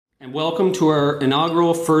And welcome to our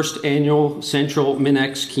inaugural first annual Central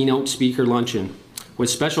MinEx Keynote Speaker Luncheon with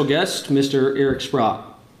special guest, Mr. Eric Sprott.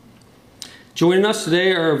 Joining us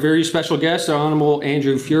today are very special guests, the Honourable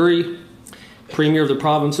Andrew Furey, Premier of the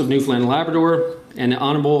Province of Newfoundland and Labrador, and the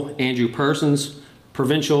Honourable Andrew Parsons,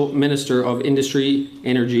 Provincial Minister of Industry,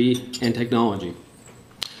 Energy and Technology.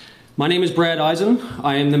 My name is Brad Eisan.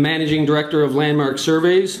 I am the Managing Director of Landmark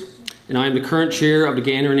Surveys, and I am the current Chair of the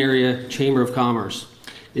Gander and Area Chamber of Commerce.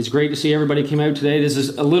 It's great to see everybody come out today. This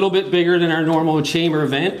is a little bit bigger than our normal chamber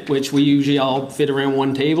event, which we usually all fit around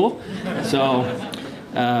one table. So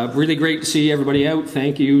really great to see everybody out.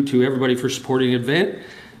 Thank you to everybody for supporting the event.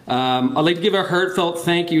 I'd like to give a heartfelt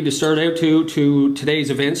thank you to start out to today's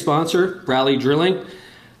event sponsor, Raleigh Drilling.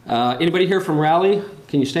 Anybody here from Raleigh?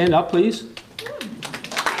 Can you stand up, please?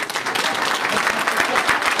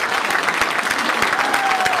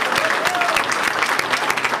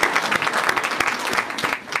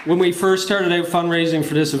 When we first started out fundraising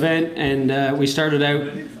for this event, and we started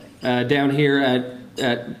out down here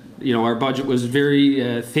at our budget was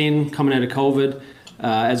very thin coming out of COVID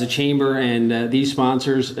as a chamber, and these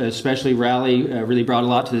sponsors, especially Raleigh, really brought a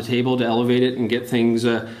lot to the table to elevate it and get things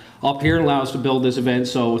up here and allow us to build this event.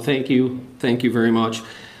 So thank you very much.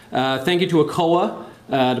 Thank you to ACOA,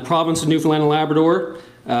 the Province of Newfoundland and Labrador,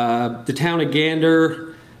 the Town of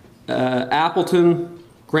Gander, Appleton,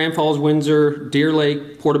 Grand Falls, Windsor, Deer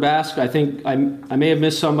Lake, Port aux Basques. I think I may have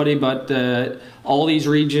missed somebody, but all these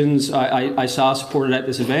regions I saw supported at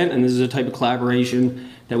this event, and this is a type of collaboration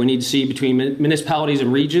that we need to see between municipalities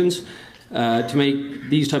and regions to make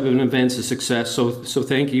these type of events a success. So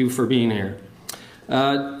thank you for being here.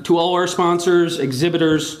 To all our sponsors,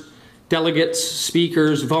 exhibitors, delegates,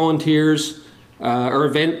 speakers, volunteers, our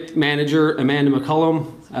event manager, Amanda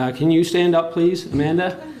McCullum. Can you stand up, please,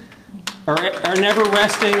 Amanda? Our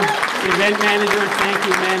never-resting event manager, thank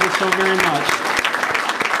you, Amanda, so very much.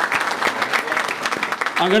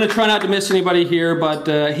 I'm going to try not to miss anybody here, but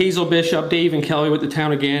Hazel Bishop, Dave and Kelly with the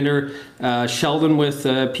Town of Gander, Sheldon with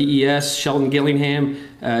PES, Sheldon Gillingham,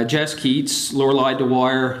 Jess Keats, Lorelei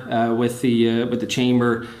Dwyer with the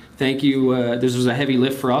Chamber. Thank you. This was a heavy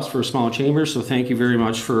lift for us for a small chamber, so thank you very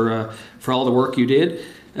much for all the work you did.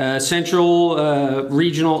 Central,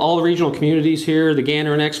 regional, all the regional communities here, the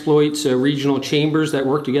Gander and Exploits regional chambers that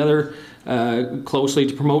work together closely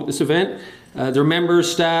to promote this event. Their members,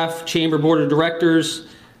 staff, chamber board of directors,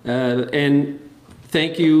 and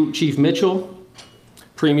thank you Chief Mitchell,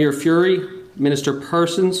 Premier Furey, Minister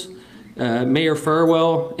Parsons, Mayor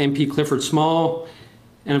Farwell, MP Clifford Small,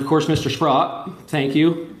 and of course Mr. Sprott. Thank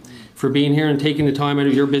you for being here and taking the time out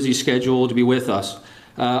of your busy schedule to be with us.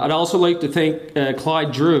 I'd also like to thank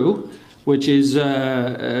Clyde Drew, which is,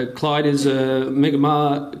 Clyde is a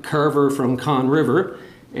Mi'kmaq carver from Conn River,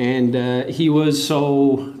 and he was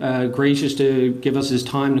so gracious to give us his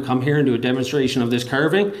time to come here and do a demonstration of this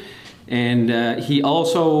carving. And he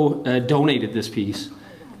also donated this piece,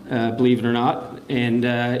 believe it or not,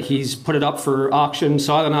 and he's put it up for auction,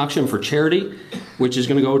 silent auction for charity, which is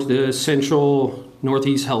going to go to the Central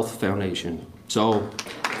Northeast Health Foundation. So,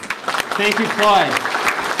 thank you, Clyde.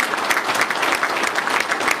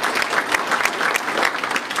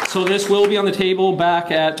 So this will be on the table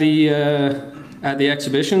back at the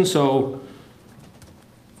exhibition, so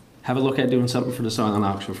have a look at doing something for the silent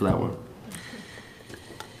auction for that one.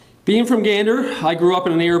 Being from Gander, I grew up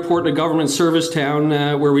in an airport and a government service town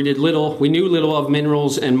where we knew little of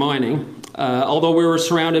minerals and mining. Although we were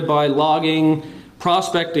surrounded by logging,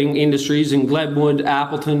 prospecting industries in Glenwood,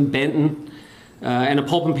 Appleton, Benton, and a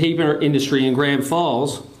pulp and paper industry in Grand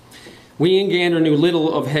Falls, we in Gander knew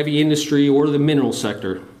little of heavy industry or the mineral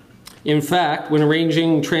sector. In fact, when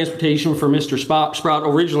arranging transportation for Mr. Sprott,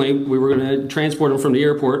 originally we were going to transport him from the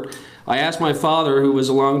airport, I asked my father, who was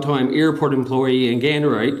a long-time airport employee in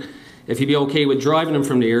Ganderite, if he'd be okay with driving him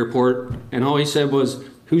from the airport, and all he said was,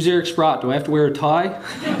 "Who's Eric Sprott? Do I have to wear a tie?"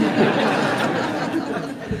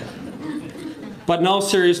 But in all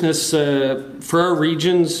seriousness, for our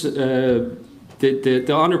regions,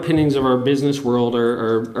 the underpinnings of our business world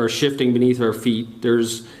are shifting beneath our feet.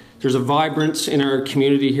 There's a vibrance in our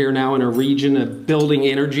community here now in our region of building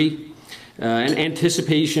energy, and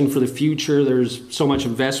anticipation for the future. There's so much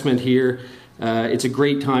investment here. It's a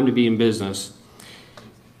great time to be in business.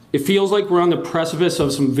 It feels like we're on the precipice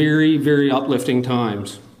of some very, very uplifting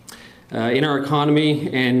times in our economy,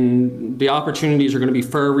 and the opportunities are going to be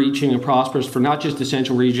far-reaching and prosperous for not just the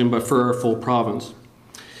Central region, but for our full province.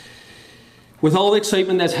 With all the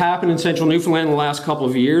excitement that's happened in Central Newfoundland in the last couple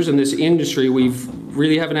of years in this industry, we've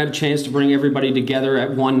really haven't had a chance to bring everybody together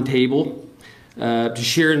at one table to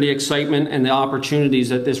share in the excitement and the opportunities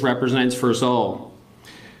that this represents for us all.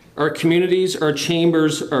 Our communities, our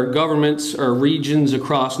chambers, our governments, our regions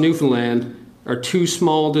across Newfoundland are too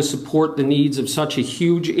small to support the needs of such a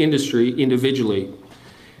huge industry individually.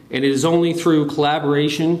 And it is only through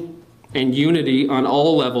collaboration and unity on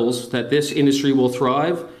all levels that this industry will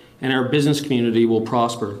thrive and our business community will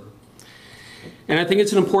prosper. And I think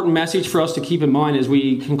it's an important message for us to keep in mind as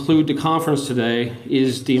we conclude the conference today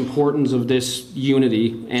is the importance of this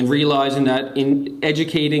unity and realizing that in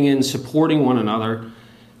educating and supporting one another,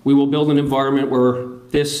 we will build an environment where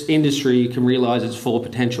this industry can realize its full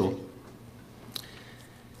potential.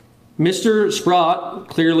 Mr. Sprott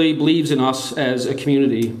clearly believes in us as a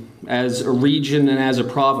community, as a region, and as a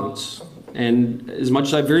province. And as much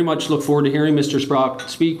as I very much look forward to hearing Mr. Sprott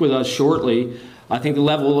speak with us shortly, I think the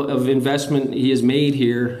level of investment he has made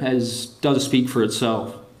here does speak for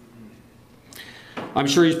itself. I'm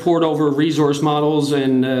sure he's poured over resource models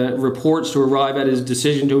and reports to arrive at his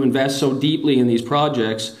decision to invest so deeply in these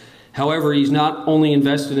projects. However, he's not only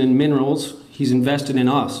invested in minerals, he's invested in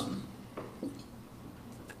us.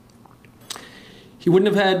 He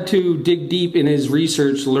wouldn't have had to dig deep in his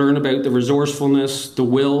research to learn about the resourcefulness, the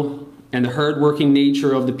will, and the hard-working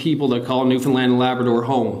nature of the people that call Newfoundland and Labrador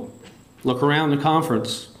home. Look around the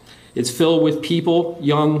conference. It's filled with people,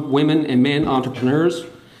 young women and men entrepreneurs,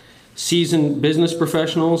 seasoned business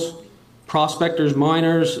professionals, prospectors,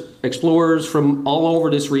 miners, explorers from all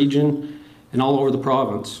over this region and all over the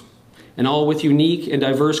province, and all with unique and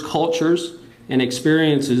diverse cultures and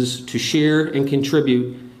experiences to share and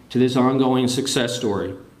contribute to this ongoing success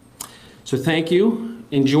story. So thank you,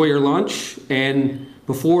 enjoy your lunch, and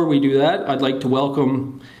before we do that, I'd like to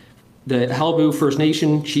welcome the Halbu First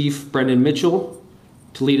Nation Chief Brendan Mitchell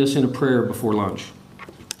to lead us in a prayer before lunch.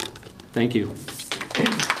 Thank you.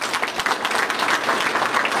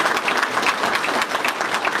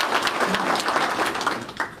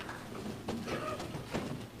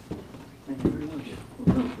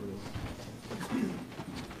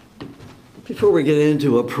 Before we get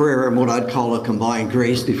into a prayer and what I'd call a combined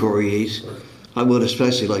grace before we eat, I would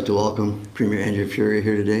especially like to welcome Premier Andrew Fury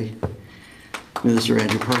here today, Minister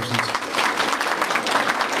Andrew Parsons,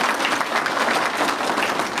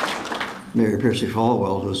 Mayor Percy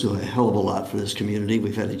Falwell, who's doing a hell of a lot for this community.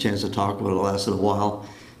 We've had a chance to talk about it the last little while.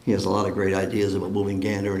 He has a lot of great ideas about moving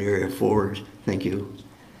Gander and Area forward. Thank you.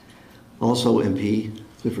 Also, MP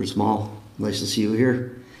Clifford Small, nice to see you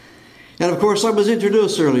here. And of course, I was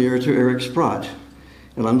introduced earlier to Eric Sprott,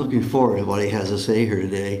 and I'm looking forward to what he has to say here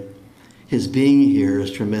today. His being here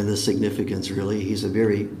is tremendous significance, really. He's a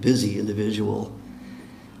very busy individual,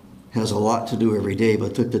 has a lot to do every day,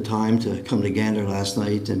 but took the time to come to Gander last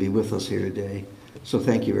night and be with us here today. So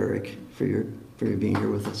thank you, Eric, for your being here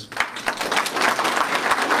with us.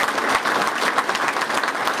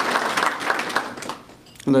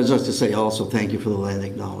 And I'd just to say also thank you for the land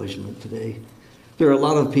acknowledgement today. There are a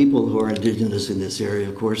lot of people who are Indigenous in this area,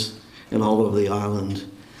 of course, and all over the island.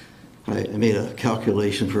 I made a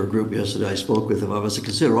calculation for a group yesterday I spoke with. If I was to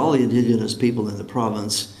consider all the Indigenous people in the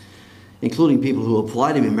province, including people who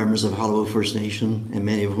apply to be members of Halbu First Nation, and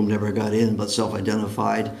many of whom never got in but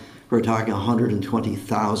self-identified, we're talking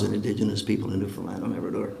 120,000 Indigenous people in Newfoundland and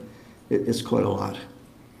Labrador. It's quite a lot.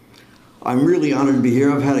 I'm really honored to be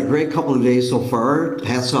here. I've had a great couple of days so far.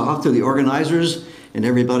 Hats off to the organizers and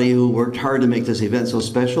everybody who worked hard to make this event so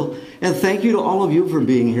special. And thank you to all of you for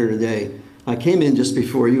being here today. I came in just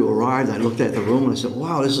before you arrived. I looked at the room and I said,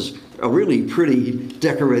 wow, this is a really pretty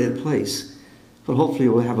decorated place. But hopefully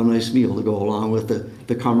we'll have a nice meal to go along with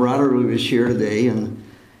the camaraderie we share today and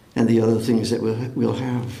the other things that we'll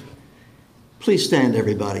have. Please stand,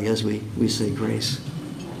 everybody, as we say grace.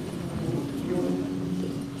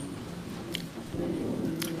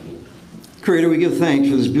 Creator, we give thanks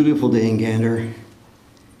for this beautiful day in Gander.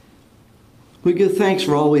 We give thanks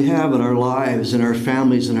for all we have in our lives, in our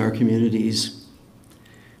families, and our communities.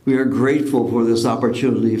 We are grateful for this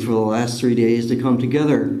opportunity for the last 3 days to come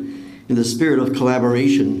together in the spirit of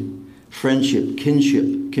collaboration, friendship,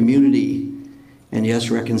 kinship, community, and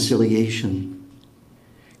yes, reconciliation.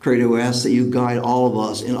 Creator, we ask that you guide all of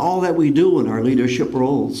us in all that we do in our leadership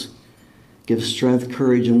roles. Give strength,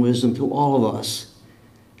 courage, and wisdom to all of us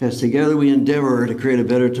as together we endeavor to create a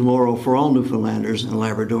better tomorrow for all Newfoundlanders and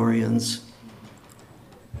Labradorians.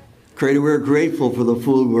 Creator, we're grateful for the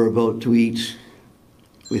food we're about to eat.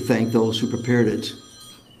 We thank those who prepared it.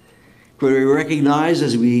 Creator, we recognize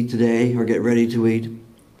as we eat today, or get ready to eat,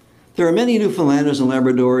 there are many Newfoundlanders and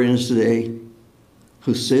Labradorians today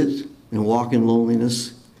who sit and walk in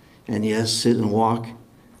loneliness, and yes, sit and walk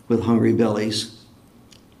with hungry bellies.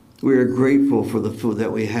 We are grateful for the food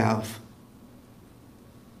that we have.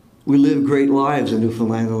 We live great lives in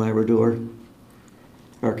Newfoundland and Labrador.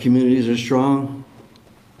 Our communities are strong.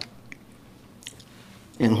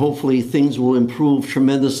 And hopefully things will improve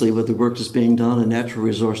tremendously with the work that's being done in natural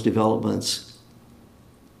resource developments.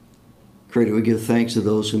 Creator, we give thanks to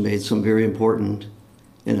those who made some very important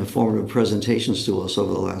and informative presentations to us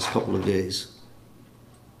over the last couple of days.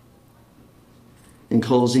 In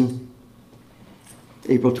closing,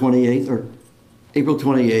 April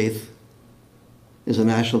 28th is a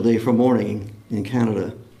National Day for Mourning in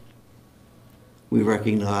Canada. We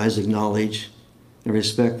recognize, acknowledge, and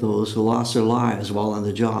respect those who lost their lives while on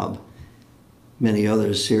the job, many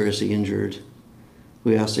others seriously injured.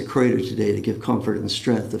 We ask the Creator today to give comfort and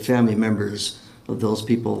strength to family members of those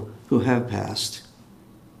people who have passed.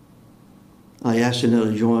 I ask you now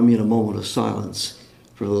to join me in a moment of silence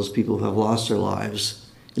for those people who have lost their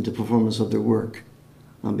lives in the performance of their work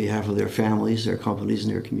on behalf of their families, their companies,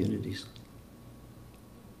 and their communities.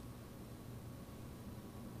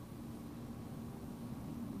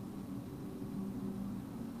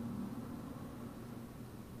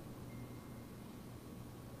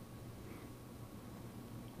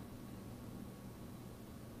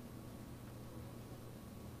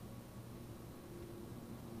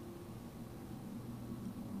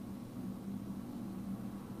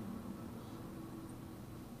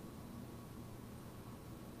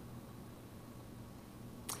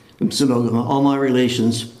 All my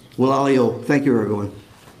relations. Walalio. Thank you, everyone.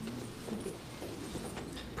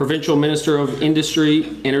 Provincial Minister of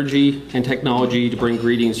Industry, Energy and Technology to bring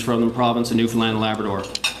greetings from the province of Newfoundland and Labrador.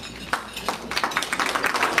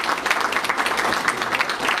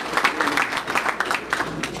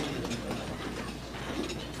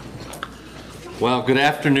 Well, good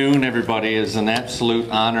afternoon, everybody. It's an absolute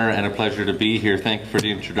honor and a pleasure to be here. Thank you for the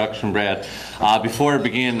introduction, Brad. Before I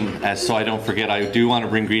begin, so I don't forget, I do want to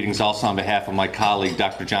bring greetings also on behalf of my colleague,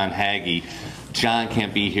 Dr. John Haggie. John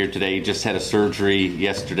can't be here today. He just had a surgery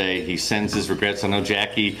yesterday. He sends his regrets. I know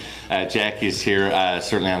Jackie is here,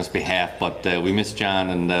 certainly on his behalf, but we miss John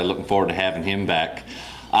and looking forward to having him back.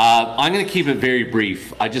 I'm going to keep it very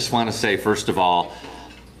brief. I just want to say, first of all,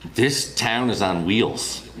 this town is on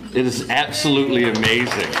wheels. It is absolutely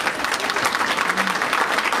amazing.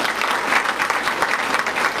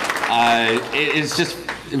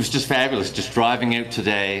 It was just fabulous, just driving out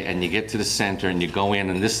today, and you get to the center and you go in,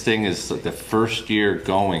 and this thing is like the first year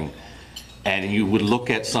going, and you would look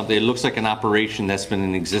at something, it looks like an operation that's been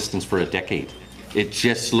in existence for a decade. It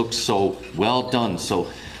just looks so well done, so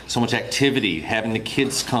much activity, having the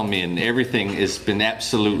kids come in, everything has been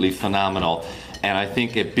absolutely phenomenal. And I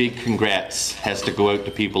think a big congrats has to go out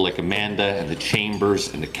to people like Amanda and the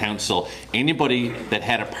chambers and the council. Anybody that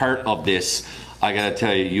had a part of this, I gotta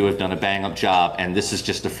tell you, you have done a bang-up job, and this is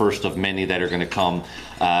just the first of many that are gonna come.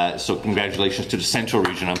 So congratulations to the Central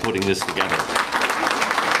Region on putting this together.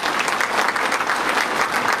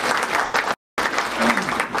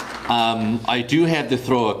 I do have to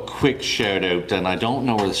throw a quick shout out, and I don't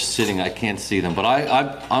know where they're sitting, I can't see them, but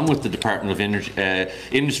I'm with the Department of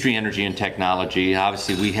Industry, Energy and Technology.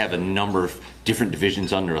 Obviously we have a number of different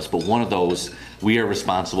divisions under us, but one of those, we are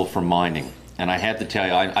responsible for mining. And I have to tell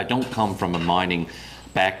you, I don't come from a mining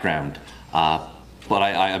background, but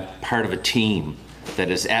I'm part of a team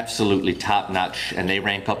that is absolutely top-notch, and they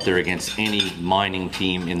rank up there against any mining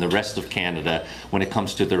team in the rest of Canada when it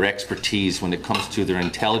comes to their expertise, when it comes to their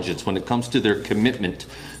intelligence, when it comes to their commitment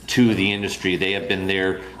to the industry. They have been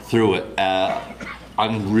there through it.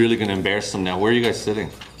 I'm really going to embarrass them now. Where are you guys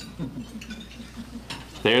sitting?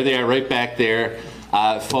 There they are, right back there.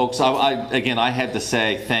 Folks, again, I had to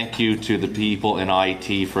say thank you to the people in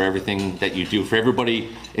IT for everything that you do. For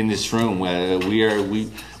everybody in this room,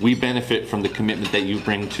 we benefit from the commitment that you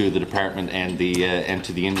bring to the department and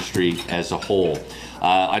to the industry as a whole.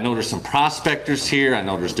 I know there's some prospectors here. I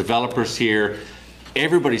know there's developers here.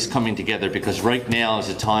 Everybody's coming together because right now is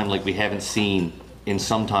a time like we haven't seen in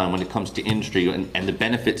some time when it comes to industry and the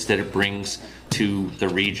benefits that it brings to the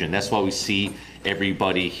region. That's why we see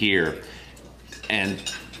everybody here. And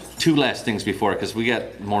two last things before, because we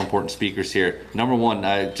got more important speakers here. Number one,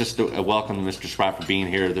 just a welcome to Mr. Sprott for being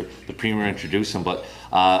here. The Premier introduced him, but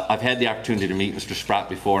I've had the opportunity to meet Mr. Sprott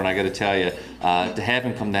before, and I got to tell you, to have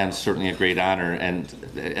him come down is certainly a great honor. And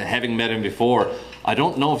having met him before, I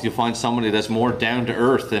don't know if you'll find somebody that's more down to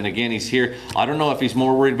earth. And again, he's here. I don't know if he's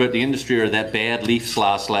more worried about the industry or that bad leaf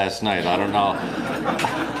sloss last night. I don't know.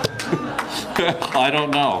 I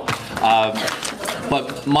don't know.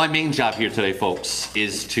 But my main job here today, folks,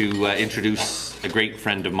 is to introduce a great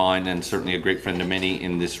friend of mine and certainly a great friend of many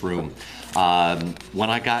in this room. When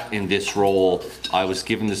I got in this role, I was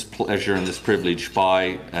given this pleasure and this privilege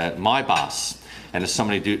by my boss, and as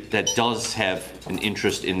somebody that does have an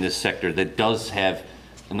interest in this sector, that does have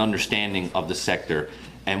an understanding of the sector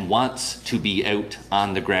and wants to be out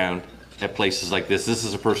on the ground at places like this. This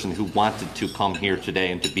is a person who wanted to come here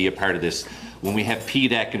today and to be a part of this. When we have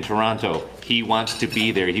PDAC in Toronto, he wants to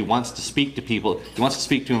be there. He wants to speak to people. He wants to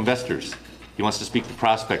speak to investors. He wants to speak to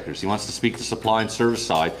prospectors. He wants to speak to supply and service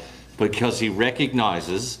side, because he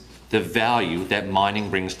recognizes the value that mining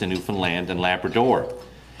brings to Newfoundland and Labrador.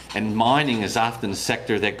 And mining is often a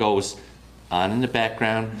sector that goes on in the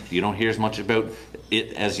background. You don't hear as much about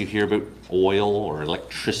it as you hear about oil or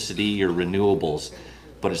electricity or renewables.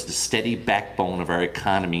 But it's the steady backbone of our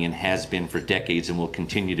economy and has been for decades and will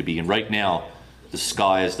continue to be. And right now, the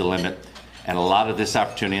sky is the limit. And a lot of this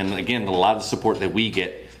opportunity, and again, a lot of the support that we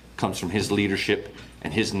get comes from his leadership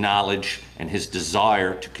and his knowledge and his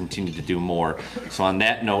desire to continue to do more. So on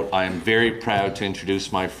that note, I am very proud to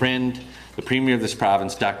introduce my friend, the Premier of this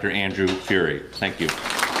province, Dr. Andrew Furey. Thank you.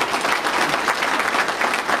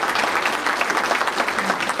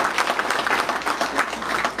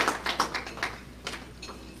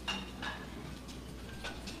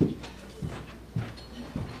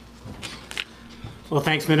 Well,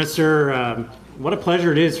 thanks, Minister. What a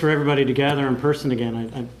pleasure it is for everybody to gather in person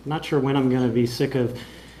again. I'm not sure when I'm going to be sick of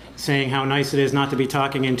saying how nice it is not to be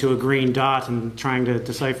talking into a green dot and trying to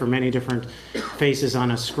decipher many different faces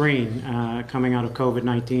on a screen coming out of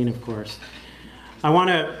COVID-19, of course. I want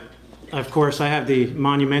to, of course, I have the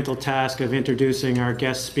monumental task of introducing our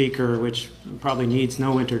guest speaker, which probably needs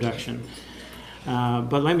no introduction.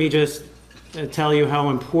 But let me just tell you how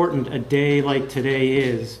important a day like today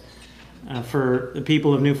is for the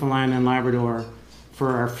people of Newfoundland and Labrador,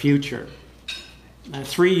 for our future.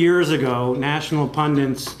 3 years ago, national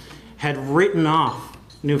pundits had written off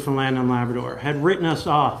Newfoundland and Labrador, had written us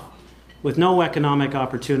off with no economic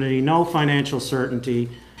opportunity, no financial certainty,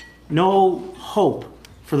 no hope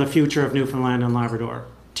for the future of Newfoundland and Labrador.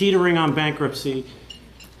 Teetering on bankruptcy,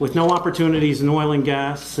 with no opportunities in oil and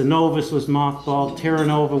gas. Cenovus was mothballed, Terra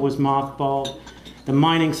Nova was mothballed, the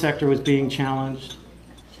mining sector was being challenged.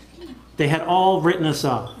 They had all written us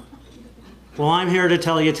off. Well, I'm here to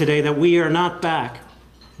tell you today that we are not back.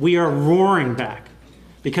 We are roaring back,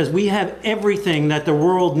 because we have everything that the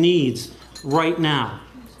world needs right now.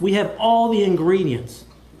 We have all the ingredients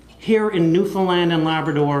here in Newfoundland and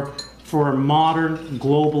Labrador for a modern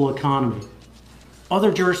global economy.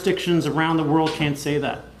 Other jurisdictions around the world can't say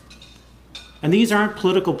that. And these aren't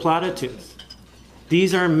political platitudes.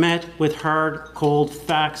 These are met with hard, cold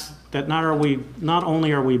facts that not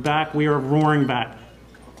only are we back, we are roaring back.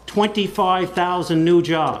 25,000 new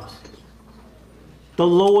jobs. The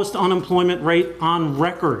lowest unemployment rate on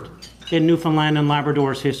record in Newfoundland and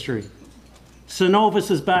Labrador's history. Cenovus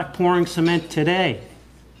is back pouring cement today.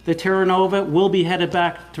 The Terra Nova will be headed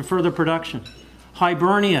back to further production.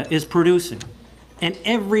 Hibernia is producing. And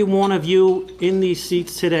every one of you in these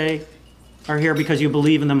seats today are here because you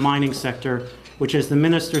believe in the mining sector, which, as the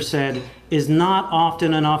Minister said, is not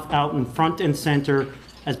often enough out in front and center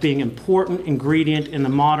as being an important ingredient in the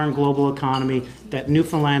modern global economy that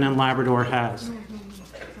Newfoundland and Labrador has.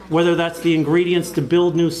 Whether that's the ingredients to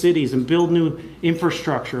build new cities and build new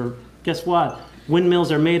infrastructure, guess what?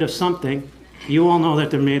 Windmills are made of something. You all know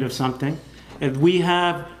that they're made of something. And we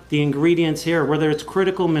have the ingredients here, whether it's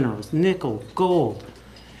critical minerals, nickel, gold,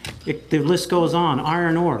 the list goes on,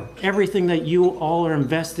 iron ore, everything that you all are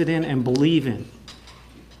invested in and believe in.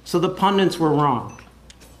 So the pundits were wrong.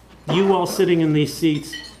 You all sitting in these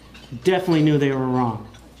seats definitely knew they were wrong.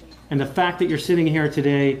 And the fact that you're sitting here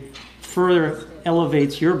today further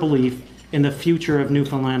elevates your belief in the future of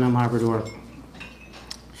Newfoundland and Labrador.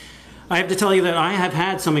 I have to tell you that I have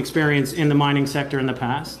had some experience in the mining sector in the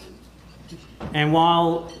past. And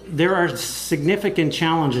while there are significant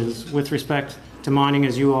challenges with respect to mining,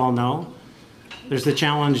 as you all know, there's the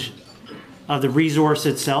challenge of the resource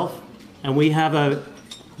itself, and we have a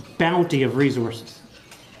bounty of resources.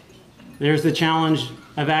 There's the challenge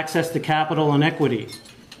of access to capital and equity,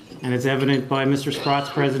 and it's evident by Mr. Sprott's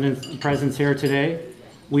presence here today.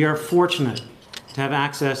 We are fortunate to have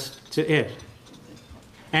access to it.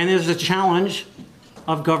 And there's a challenge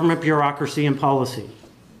of government bureaucracy and policy.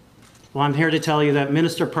 Well, I'm here to tell you that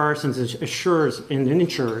Minister Parsons assures and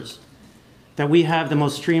ensures that we have the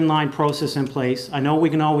most streamlined process in place. I know we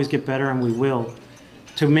can always get better, and we will,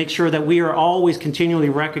 to make sure that we are always continually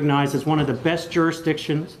recognized as one of the best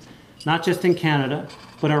jurisdictions, not just in Canada,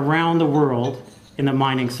 but around the world in the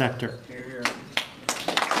mining sector.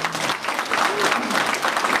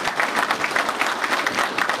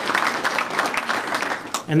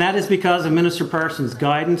 And that is because of Minister Parsons'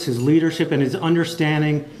 guidance, his leadership, and his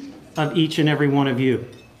understanding of each and every one of you.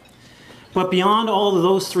 But beyond all of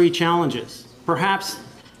those three challenges, perhaps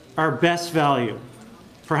our best value,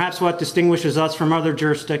 perhaps what distinguishes us from other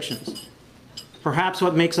jurisdictions, perhaps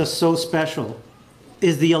what makes us so special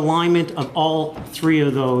is the alignment of all three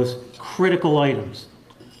of those critical items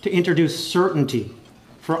to introduce certainty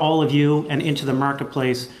for all of you and into the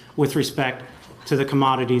marketplace with respect to the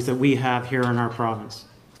commodities that we have here in our province.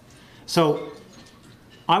 So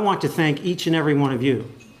I want to thank each and every one of you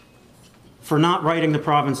for not writing the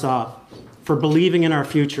province off, for believing in our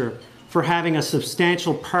future, for having a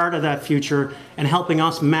substantial part of that future and helping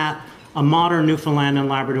us map a modern Newfoundland and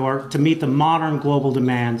Labrador to meet the modern global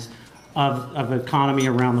demands of economy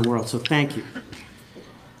around the world. So thank you.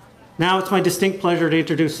 Now it's my distinct pleasure to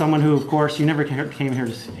introduce someone who, of course, you never came here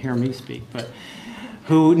to hear me speak, but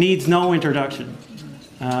who needs no introduction.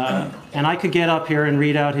 And I could get up here and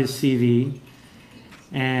read out his CV,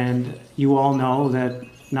 and you all know that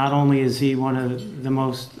not only is he one of the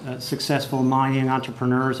most successful mining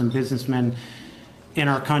entrepreneurs and businessmen in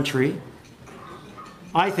our country,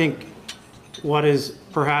 I think what is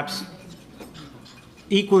perhaps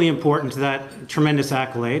equally important to that tremendous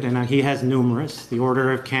accolade, and he has numerous, the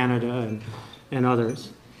Order of Canada and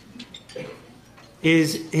others,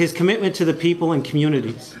 is his commitment to the people and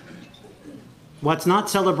communities. What's not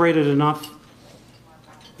celebrated enough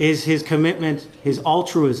is his commitment, his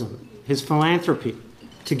altruism, his philanthropy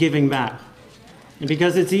to giving back. And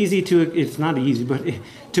because it's easy to, it's not easy, but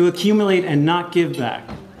to accumulate and not give back.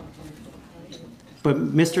 But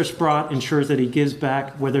Mr. Sprott ensures that he gives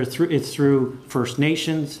back, whether it's through First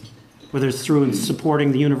Nations, whether it's through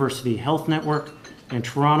supporting the University Health Network in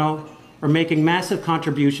Toronto, or making massive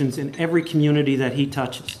contributions in every community that he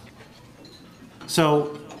touches.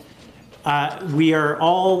 So we are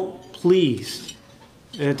all pleased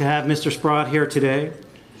to have Mr. Sprott here today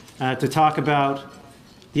to talk about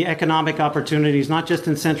the economic opportunities, not just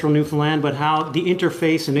in central Newfoundland, but how the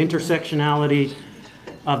interface and intersectionality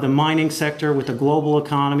of the mining sector with the global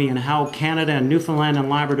economy and how Canada and Newfoundland and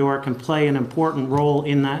Labrador can play an important role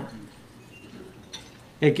in that.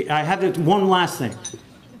 I have one last thing.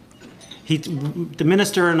 The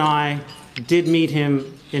minister and I did meet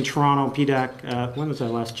him in Toronto, PDAC, when was that,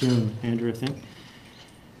 last June, Andrew, I think.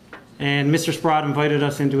 And Mr. Sprott invited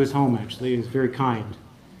us into his home, actually. He was very kind.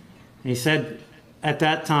 And he said at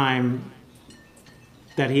that time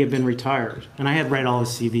that he had been retired. And I had read all his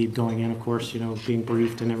CV going in, of course, you know, being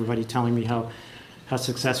briefed and everybody telling me how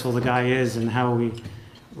successful the guy is and how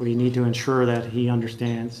we need to ensure that he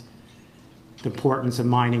understands the importance of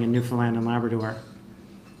mining in Newfoundland and Labrador.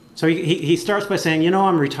 So he starts by saying, you know,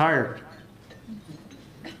 I'm retired.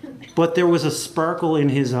 But there was a sparkle in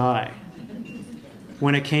his eye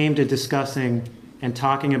when it came to discussing and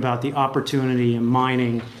talking about the opportunity in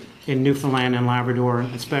mining in Newfoundland and Labrador,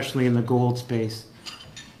 especially in the gold space.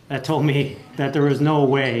 That told me that there was no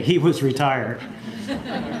way he was retired.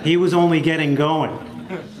 He was only getting going.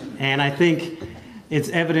 And I think it's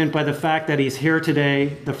evident by the fact that he's here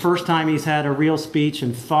today, the first time he's had a real speech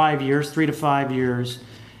in 5 years, 3 to 5 years,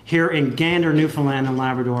 here in Gander, Newfoundland and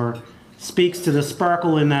Labrador, speaks to the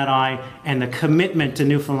sparkle in that eye and the commitment to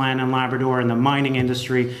Newfoundland and Labrador and the mining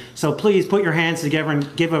industry. So please put your hands together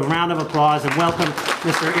and give a round of applause and welcome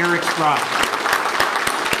Mr. Eric Sprott.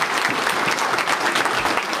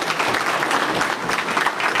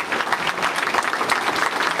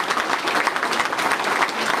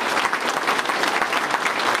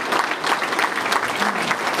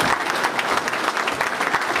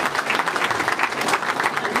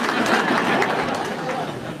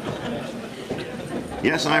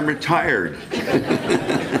 Yes, I'm retired.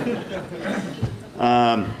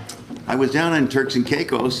 I was down in Turks and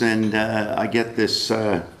Caicos, and I get this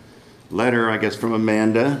letter, I guess, from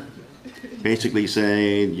Amanda, basically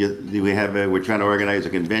saying we're trying to organize a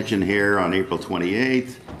convention here on April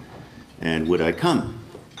 28th, and would I come?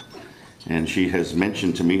 And she has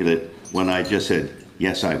mentioned to me that when I just said,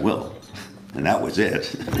 yes, I will, and that was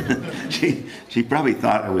it. she probably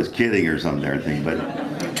thought I was kidding or some darn thing, but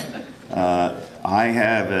I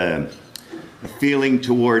have a feeling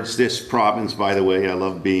towards this province, by the way. I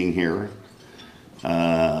love being here.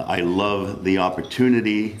 I love the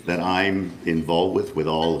opportunity that I'm involved with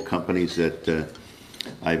all the companies that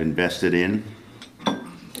I've invested in.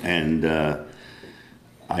 And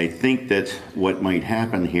I think that what might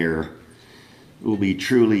happen here will be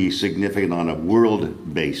truly significant on a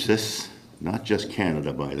world basis, not just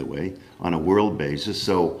Canada, by the way, on a world basis.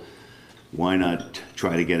 So why not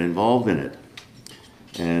try to get involved in it?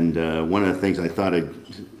 And one of the things I thought I'd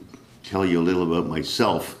tell you a little about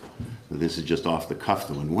myself, this is just off the cuff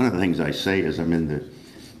though, and one of the things I say is I'm in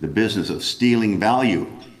the business of stealing value.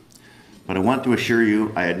 But I want to assure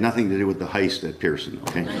you I had nothing to do with the heist at Pearson,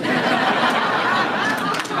 okay?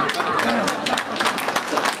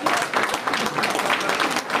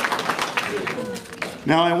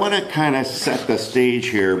 Now I want to kind of set the stage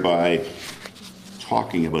here by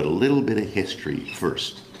talking about a little bit of history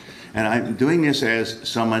first. And I'm doing this as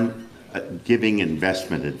someone giving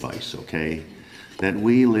investment advice, okay? That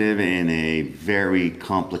we live in a very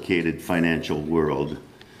complicated financial world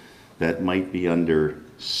that might be under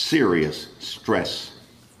serious stress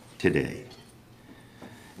today.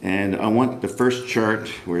 And I want the first chart,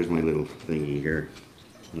 where's my little thingy here?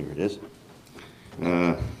 Here it is.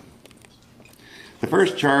 The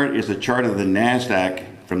first chart is a chart of the NASDAQ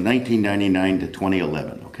from 1999 to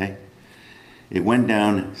 2011, okay? It went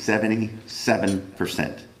down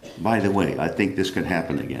 77%. By the way, I think this could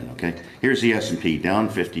happen again, okay? Here's the S&P, down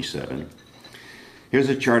 57. Here's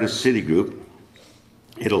a chart of Citigroup.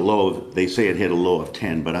 Hit a low of, they say it hit a low of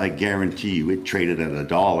 10, but I guarantee you it traded at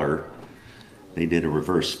 $1. They did a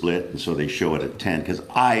reverse split, and so they show it at 10, because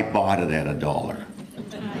I bought it at $1.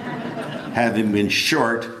 Having been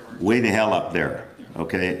short, way the hell up there,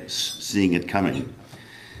 okay? Seeing it coming.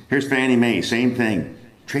 Here's Fannie Mae, same thing.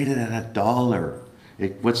 Traded at $1.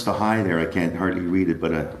 What's the high there? I can't hardly read it,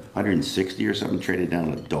 but 160 or something, traded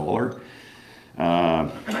down $1.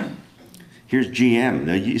 Here's GM.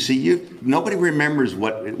 Now you see, nobody remembers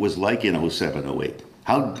what it was like in 07, 08.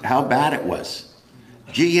 How bad it was.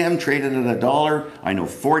 GM traded at $1. I know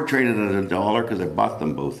Ford traded at $1 because I bought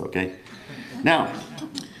them both, okay? Now,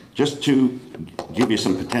 just to give you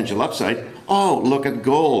some potential upside, oh, look at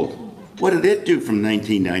gold. What did it do from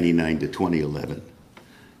 1999 to 2011?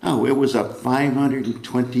 Oh, it was up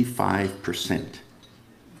 525%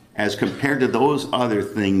 as compared to those other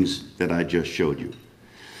things that I just showed you.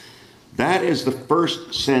 That is the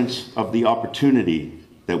first sense of the opportunity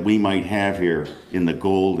that we might have here in the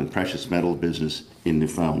gold and precious metal business in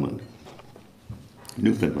Newfoundland.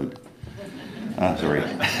 Sorry,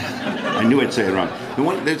 I knew I'd say it wrong.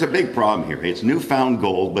 There's a big problem here. It's newfound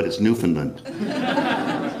gold, but it's Newfoundland.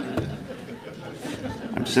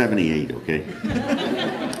 I'm 78, okay?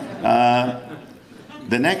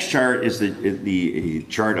 The next chart is the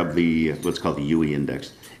chart of the what's called the UE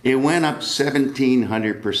index. It went up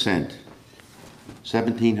 1,700%.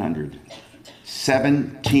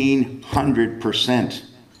 1,700%.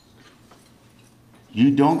 You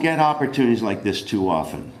don't get opportunities like this too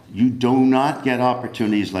often. You do not get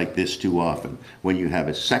opportunities like this too often when you have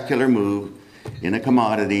a secular move in a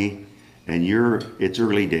commodity and it's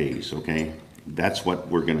early days, okay? That's what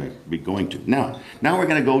we're going to be going to. Now we're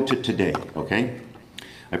going to go to today, okay?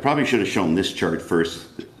 I probably should have shown this chart first.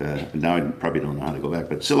 Now I probably don't know how to go back,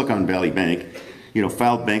 but Silicon Valley Bank, you know,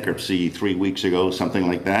 filed bankruptcy 3 weeks ago, something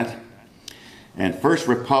like that. And First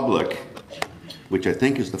Republic, which I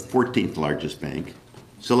think is the 14th largest bank,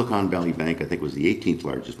 Silicon Valley Bank, I think, was the 18th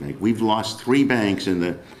largest bank. We've lost 3 banks in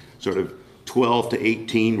the sort of 12 to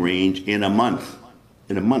 18 range in a month.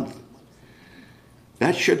 In a month.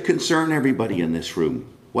 That should concern everybody in this room.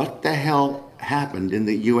 What the hell happened in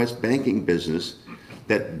the U.S. banking business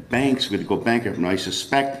that banks would go bankrupt? And I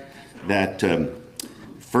suspect that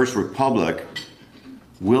First Republic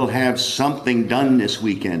will have something done this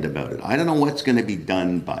weekend about it. I don't know what's going to be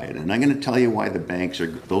done by it, and I'm going to tell you why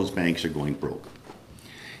those banks are going broke.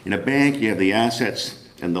 In a bank, you have the assets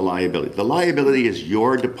and the liability. The liability is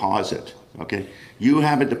your deposit, okay? You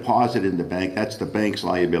have a deposit in the bank, that's the bank's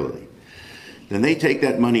liability. Then they take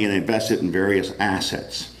that money and invest it in various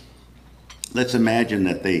assets. Let's imagine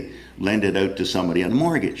that they lend it out to somebody on a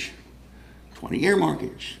mortgage, 20-year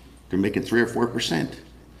mortgage. They're making 3 or 4%.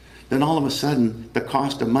 Then all of a sudden, the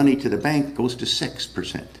cost of money to the bank goes to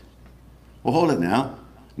 6%. Well, hold it now.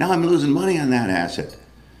 Now I'm losing money on that asset.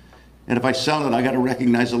 And if I sell it, I got to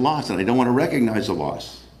recognize the loss, and I don't want to recognize the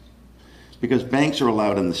loss. Because banks are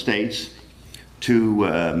allowed in the States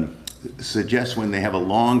to suggest when they have a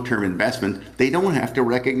long-term investment, they don't have to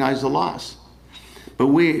recognize the loss. But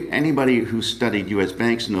anybody who studied U.S.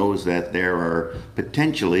 banks knows that there are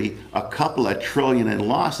potentially a couple of trillion in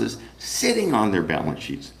losses sitting on their balance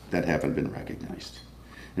sheets that haven't been recognized.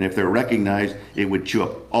 And if they're recognized, it would chew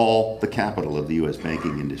up all the capital of the U.S.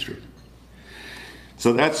 banking industry.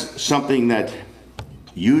 So that's something that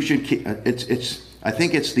you should keep. I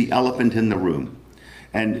think it's the elephant in the room.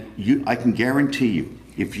 And I can guarantee you,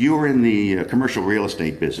 if you're in the commercial real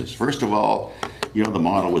estate business, first of all, you know, the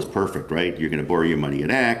model was perfect, right? You're going to borrow your money at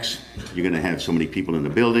X, you're going to have so many people in the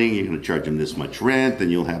building, you're going to charge them this much rent, and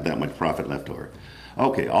you'll have that much profit left over.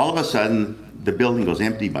 Okay, all of a sudden, the building goes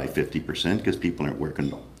empty by 50% because people aren't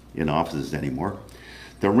working in offices anymore.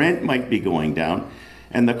 The rent might be going down,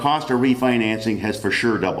 and the cost of refinancing has for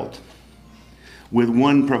sure doubled. With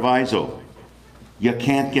one proviso, you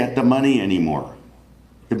can't get the money anymore.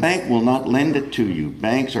 The bank will not lend it to you.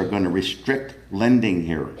 Banks are going to restrict lending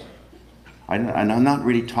here. And I'm not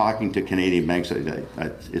really talking to Canadian banks.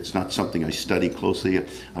 It's not something I study closely.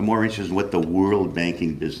 I'm more interested in what the world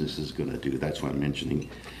banking business is going to do. That's why I'm mentioning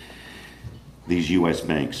these U.S.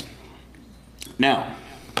 banks. Now,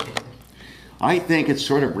 I think it's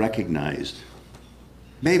sort of recognized,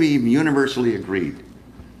 maybe even universally agreed,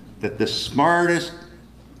 that the smartest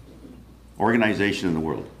organization in the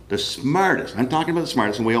world, the smartest, I'm talking about the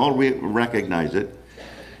smartest, and we all recognize it,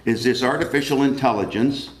 is this artificial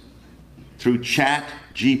intelligence through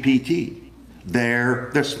ChatGPT.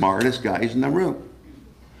 They're the smartest guys in the room.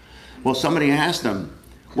 Well, somebody asked them,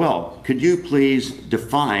 well, could you please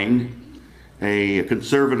define a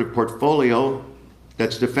conservative portfolio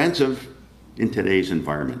that's defensive in today's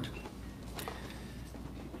environment?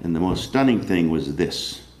 And the most stunning thing was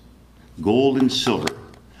this: gold and silver.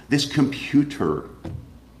 This computer,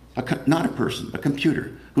 not a person, a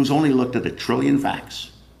computer, who's only looked at 1 trillion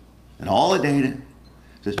facts and all the data,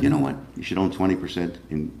 says, you know what, you should own 20%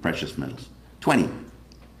 in precious metals. 20.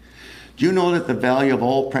 Do you know that the value of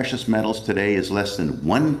all precious metals today is less than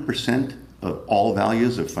 1% of all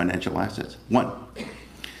values of financial assets? 1.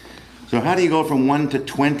 So how do you go from 1 to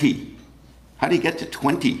 20? How do you get to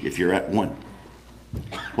 20 if you're at 1?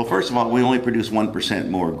 Well, first of all, we only produce 1%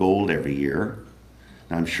 more gold every year.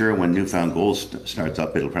 Now, I'm sure when Newfound Gold starts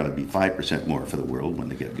up, it'll probably be 5% more for the world when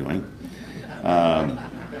they get going.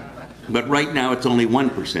 But right now, it's only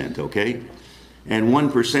 1%, okay? And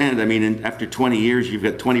 1%, I mean, after 20 years, you've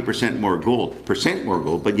got 20% more gold.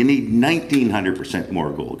 But you need 1,900%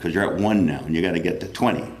 more gold, because you're at 1 now, and you got to get to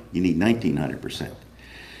 20. You need 1,900%.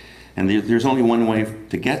 And there's only one way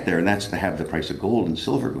to get there, and that's to have the price of gold and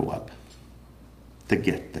silver go up to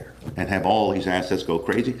get there, and have all these assets go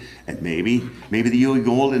crazy. And maybe the UE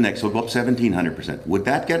Gold Index will go up 1,700%. Would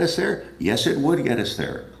that get us there? Yes, it would get us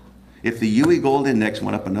there. If the UE Gold Index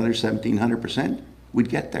went up another 1,700%, we'd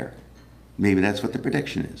get there. Maybe that's what the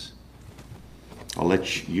prediction is. I'll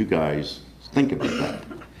let you guys think about that.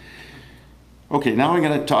 Okay, now I'm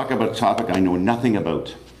going to talk about a topic I know nothing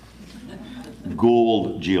about.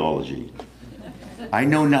 Gold geology. I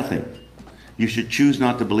know nothing. You should choose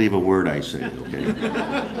not to believe a word I say,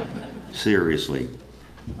 okay? Seriously.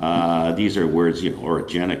 These are words, you know,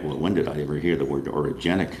 orogenic. Well, when did I ever hear the word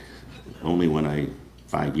orogenic? Only when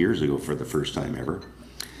 5 years ago for the first time ever.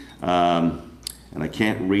 And I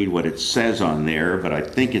can't read what it says on there, but I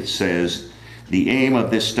think it says, the aim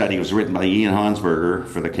of this study was written by Ian Hansberger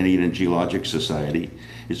for the Canadian Geologic Society,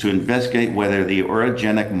 is to investigate whether the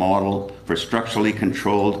orogenic model for structurally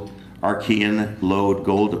controlled Archean lode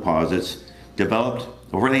gold deposits developed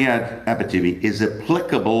over the Abitibi is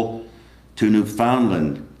applicable to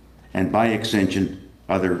Newfoundland and by extension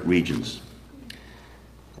other regions.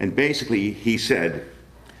 And basically he said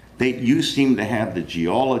that you seem to have the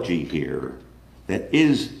geology here that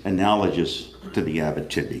is analogous to the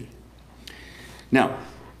Abitibi. Now,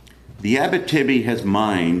 the Abitibi has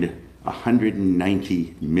mined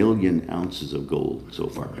 190 million ounces of gold so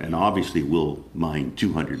far, and obviously will mine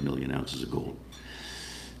 200 million ounces of gold.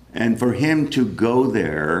 And for him to go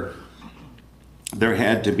there, there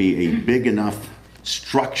had to be a big enough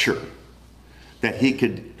structure that he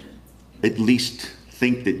could at least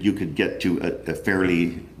think that you could get to a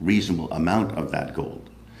fairly reasonable amount of that gold.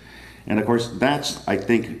 And of course, that's, I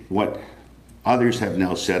think, what others have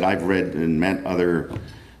now said. I've read and met other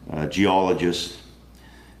geologists.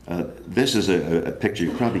 This is a picture,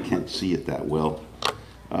 you probably can't see it that well.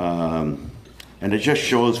 And it just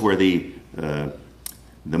shows where the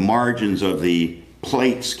margins of the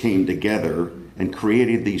plates came together and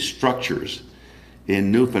created these structures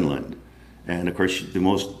in Newfoundland. And of course, the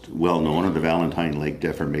most well-known are the Valentine Lake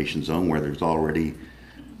Deformation Zone, where there's already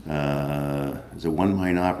there's one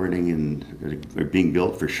mine operating and being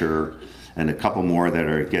built for sure, and a couple more that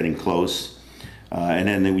are getting close. And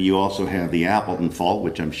then you also have the Appleton Fault,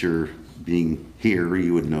 which I'm sure, being here,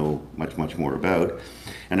 you would know much, much more about.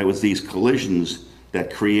 And it was these collisions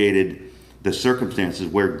that created the circumstances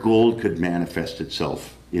where gold could manifest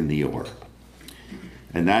itself in the ore.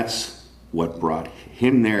 And that's what brought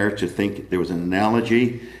him there to think there was an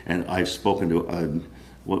analogy. And I've spoken to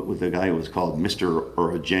what the guy was called Mr.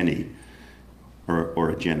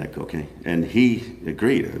 Orogenic, okay? And he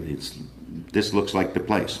agreed. This looks like the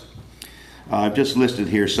place. I've just listed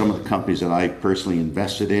here some of the companies that I personally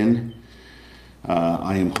invested in.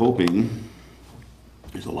 I am hoping,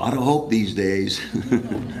 there's a lot of hope these days,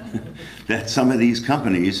 that some of these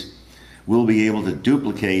companies will be able to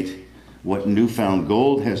duplicate what Newfound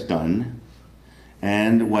Gold has done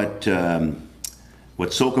and what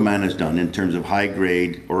Sokoman has done in terms of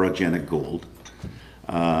high-grade orogenic gold.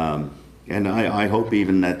 And And I hope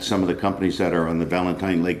even that some of the companies that are on the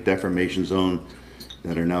Valentine Lake Deformation Zone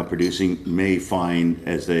that are now producing may find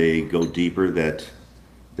as they go deeper that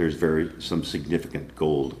there's some significant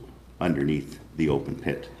gold underneath the open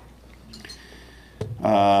pit.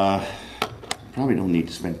 Probably don't need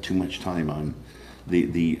to spend too much time on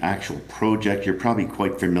the actual project. You're probably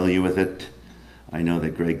quite familiar with it. I know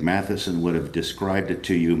that Greg Matheson would have described it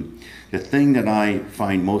to you. The thing that I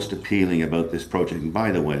find most appealing about this project, and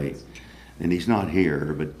by the way, and he's not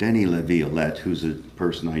here, but Denny LaViolette, who's a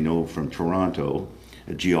person I know from Toronto,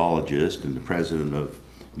 a geologist and the president of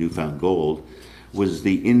Newfound Gold, was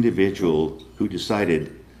the individual who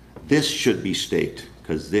decided this should be staked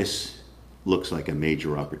because this looks like a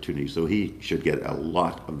major opportunity. So he should get a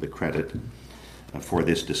lot of the credit for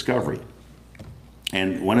this discovery.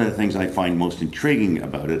 And one of the things I find most intriguing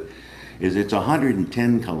about it is it's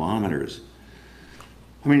 110 kilometers.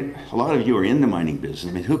 I mean, a lot of you are in the mining business.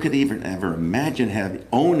 I mean, who could even ever imagine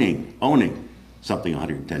owning something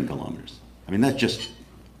 110 kilometers? I mean, that's just,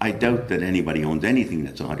 I doubt that anybody owns anything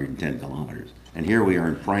that's 110 kilometers. And here we are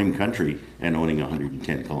in prime country and owning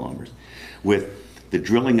 110 kilometers. With the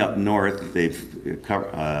drilling up north, the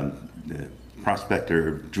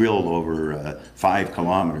prospector drilled over 5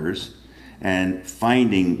 kilometers and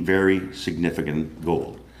finding very significant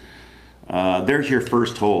gold. There's your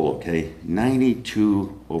first hole, okay?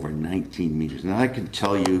 92 over 19 meters. Now I can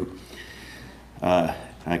tell you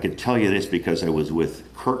this because I was with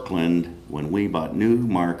Kirkland when we bought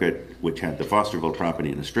Newmarket, which had the Fosterville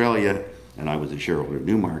property in Australia, and I was a shareholder of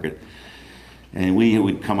Newmarket, and we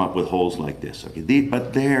would come up with holes like this. Okay,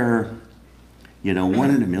 but they're, you know,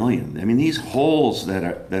 1 in a million. I mean, these holes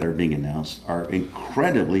that are being announced are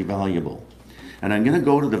incredibly valuable. And I'm going to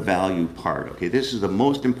go to the value part. Okay, this is the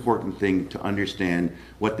most important thing to understand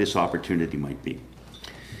what this opportunity might be.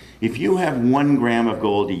 If you have 1 gram of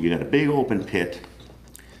gold, you got a big open pit.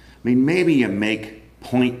 I mean, maybe you make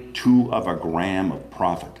 0.2 of a gram of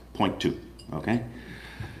profit, 0.2, okay?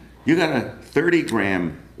 You got a 30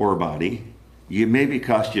 gram ore body. You maybe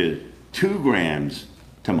cost you 2 grams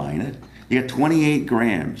to mine it. You got 28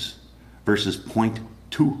 grams versus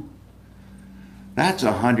 0.2. That's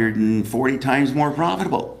 140 times more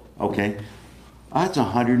profitable, okay? That's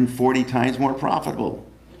 140 times more profitable.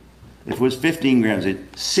 If it was 15 grams,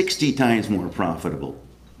 it's 60 times more profitable.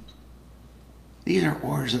 These are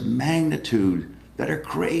orders of magnitude that are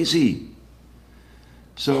crazy.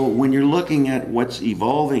 So when you're looking at what's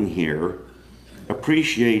evolving here,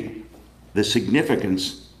 appreciate the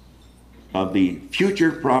significance of the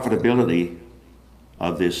future profitability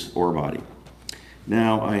of this ore body.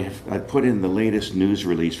 Now, I put in the latest news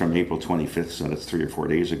release from April 25th, so that's 3 or 4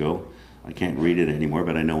 days ago. I can't read it anymore,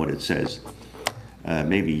 but I know what it says.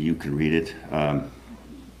 Maybe you can read it.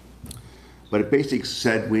 But it basically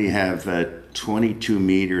said we have 22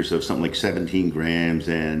 meters of something like 17 grams,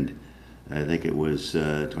 and I think it was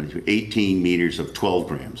 18 meters of 12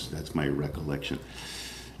 grams. That's my recollection.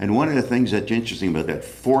 And one of the things that's interesting about that,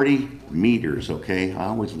 40 meters, okay? I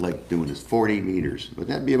always like doing this, 40 meters. Would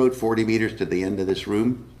that be about 40 meters to the end of this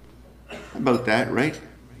room? About that, right?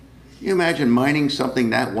 Can you imagine mining something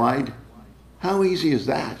that wide? How easy is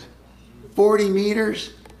that? 40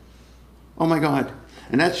 meters? Oh my God.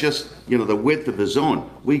 And that's just, you know, the width of the zone.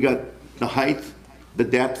 We got the height, the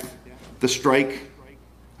depth, the strike.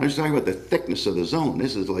 I'm just talking about the thickness of the zone.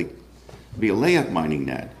 This is like, be a layup mining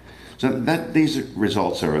that. So these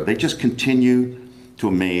results they just continue to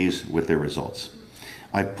amaze with their results.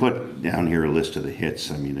 I put down here a list of the hits.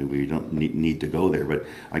 I mean, we don't need to go there, but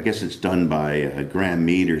I guess it's done by gram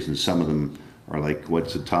meters, and some of them are like,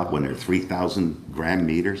 what's the top one there, 3,000 gram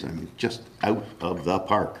meters? I mean, just out of the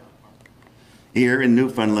park. Here in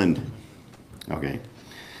Newfoundland. Okay.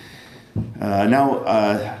 Now,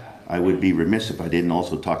 I would be remiss if I didn't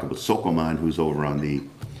also talk about Sokoman, who's over on the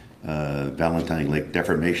Valentine Lake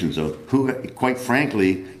Deformation Zone, who, quite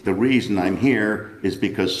frankly, the reason I'm here is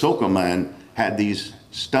because Sokoman had these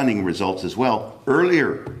stunning results as well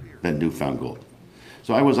earlier than Newfound Gold.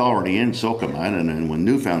 So I was already in Sokoman, and then when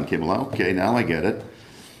Newfound came along, okay, now I get it.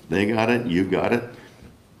 They got it, you got it,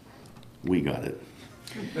 we got it.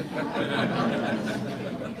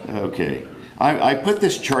 Okay, I put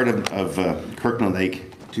this chart of Kirkland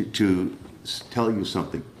Lake to tell you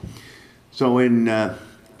something. So in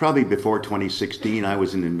probably before 2016, I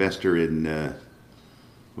was an investor in, what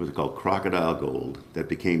was it called, Crocodile Gold, that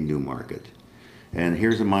became Newmarket. And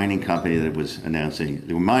here's a mining company that was announcing,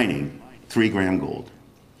 they were mining 3 gram gold.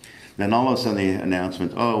 Then all of a sudden the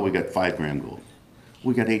announcement, oh, we got 5 gram gold.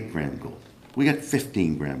 We got 8 gram gold. We got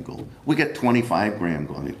 15 gram gold. We got 25 gram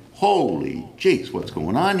gold. I mean, holy jeez, what's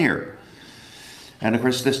going on here? And of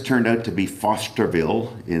course, this turned out to be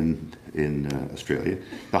Fosterville in Australia,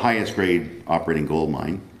 the highest grade operating gold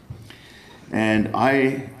mine. And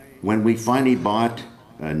when we finally bought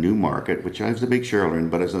Newmarket, which I was a big shareholder in,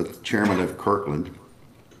 but as a chairman of Kirkland,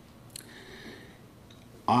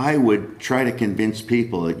 I would try to convince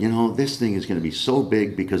people that, you know, this thing is going to be so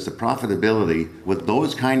big because the profitability with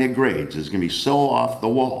those kind of grades is going to be so off the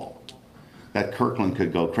wall that Kirkland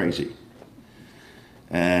could go crazy.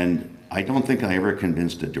 And I don't think I ever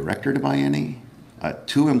convinced a director to buy any.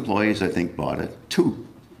 2 employees, I think, bought it. 2.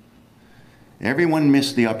 Everyone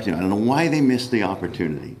missed the opportunity. I don't know why they missed the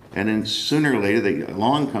opportunity. And then sooner or later,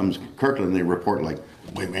 along comes Kirkland, and they report like,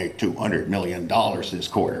 we made $200 million this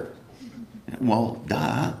quarter. Well,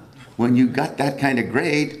 duh. When you got that kind of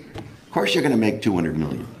grade, of course you're going to make $200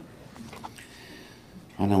 million.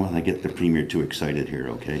 I don't want to get the Premier too excited here,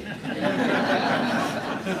 okay?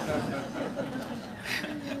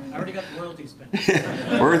 I already got the royalties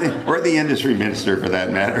back. or the industry minister, for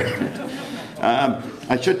that matter.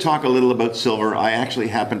 I should talk a little about silver. I actually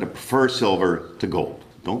happen to prefer silver to gold.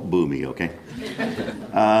 Don't boo me, okay?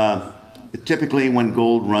 Typically, when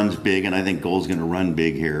gold runs big, and I think gold's going to run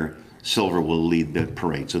big here, silver will lead the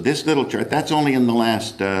parade. So this little chart, that's only in the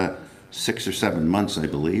last 6 or 7 months, I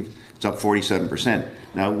believe. It's up 47%.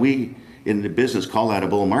 Now, we in the business call that a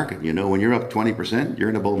bull market. You know, when you're up 20%, you're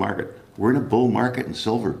in a bull market. We're in a bull market in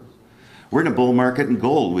silver. We're in a bull market in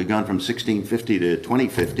gold. We've gone from 1650 to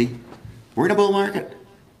 2050. We're in a bull market.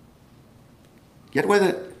 Get with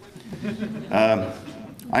it.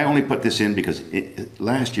 I only put this in because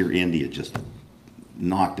last year India just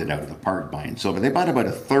knocked it out of the park buying silver. They bought about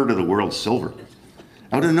 1/3 of the world's silver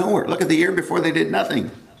out of nowhere. Look at the year before, they did nothing.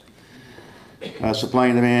 Supply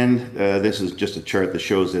and demand. This is just a chart that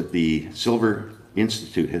shows that the Silver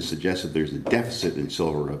Institute has suggested there's a deficit in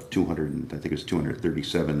silver of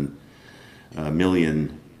 237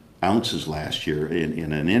 million ounces last year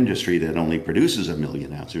in an industry that only produces 1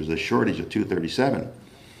 million ounces. There's a shortage of 237.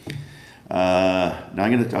 Now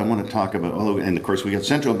I want to talk about, and of course we got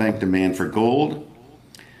central bank demand for gold,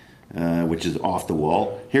 which is off the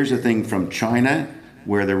wall. Here's a thing from China,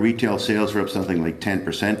 where the retail sales were up something like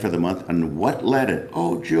 10% for the month. And what led it?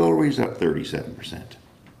 Oh, jewelry's up 37%.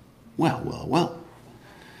 Well.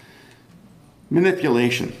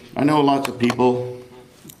 Manipulation. I know lots of people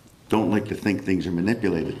don't like to think things are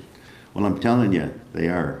manipulated. Well, I'm telling you, they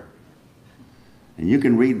are. And you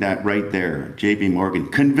can read that right there. J.P. Morgan,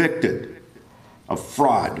 convicted of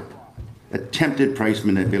fraud, attempted price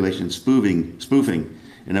manipulation, spoofing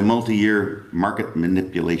in a multi-year market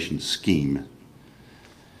manipulation scheme.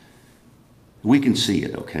 We can see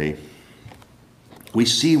it, okay? We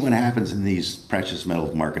see what happens in these precious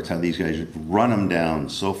metal markets, how these guys run them down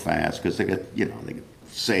so fast because they get, you know, they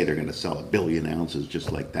say they're going to sell 1 billion ounces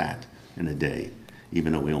just like that in a day,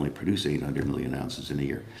 even though we only produce 800 million ounces in a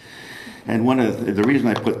year. And one of the reason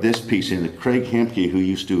I put this piece in, Craig Hemke, who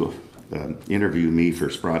used to interview me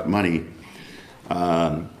for Sprott Money,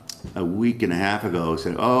 a week and a half ago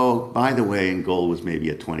said, oh, by the way, and gold was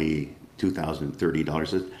maybe at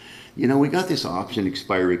 $20,030. You know, we got this option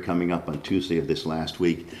expiry coming up on Tuesday of this last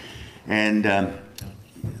week, and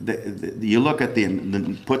you look at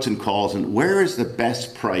the puts and calls, and where is the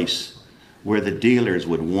best price where the dealers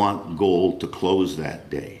would want gold to close that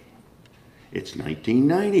day? It's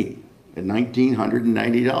 $19.90 at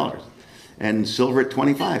 $1,990, and silver at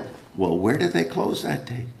 $25. Well, where did they close that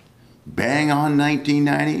day? Bang on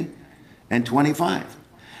 $19.90 and $25.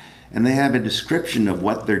 And they have a description of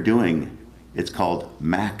what they're doing. It's called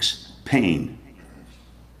max pain.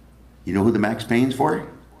 You know who the max pain's for?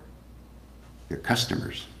 Their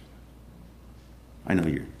customers. I know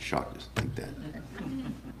you're shocked to think that.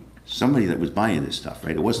 Somebody that was buying this stuff,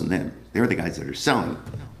 right? It wasn't them. They were the guys that are selling,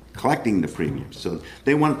 collecting the premiums. So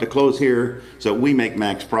they want it to close here so we make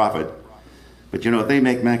max profit. But you know, if they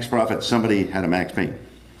make max profit, somebody had a max pain.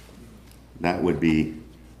 That would be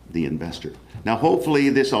the investor. Now, hopefully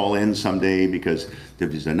this all ends someday because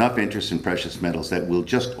there's enough interest in precious metals that will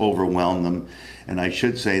just overwhelm them. And I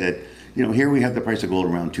should say that, you know, here we have the price of gold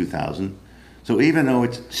around 2,000. So even though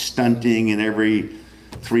it's stunting and every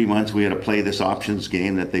 3 months we had to play this options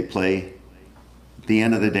game that they play, at the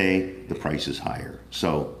end of the day, the price is higher.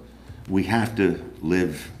 So we have to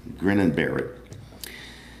live, grin and bear it.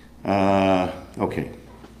 Okay,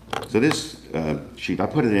 so this sheet, I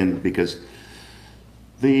put it in because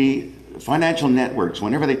the financial networks,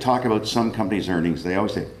 whenever they talk about some company's earnings, they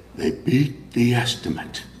always say, they beat the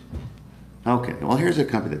estimate. Okay, well, here's a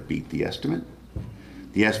company that beat the estimate.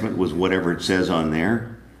 The estimate was whatever it says on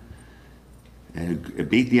there. And it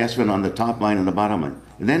beat the estimate on the top line and the bottom line.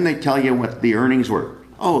 And then they tell you what the earnings were.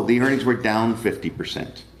 oh, the earnings were down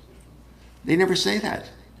 50%. They never say that.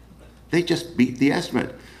 They just beat the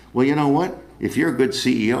estimate. Well, you know what? If you're a good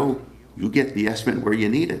CEO, you get the estimate where you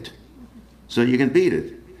need it, so you can beat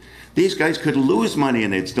it. These guys could lose money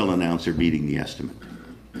and they'd still announce they're beating the estimate.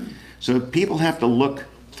 So people have to look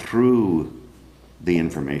through the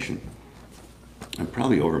information. I'm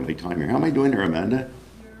probably over my time here. How am I doing there, Amanda?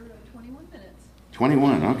 You're 21 minutes.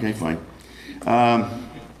 21, okay, fine.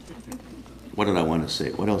 What did I want to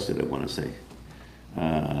say? What else did I want to say?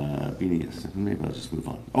 Maybe I'll just move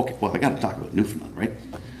on. Okay, well, I got to talk about Newfoundland, right?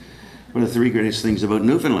 What are the 3 greatest things about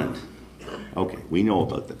Newfoundland? Okay, we know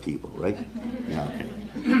about the people, right? Yeah, okay.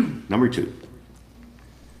 Number 2.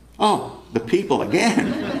 Oh, the people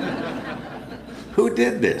again. Who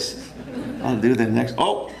did this? I'll do the next.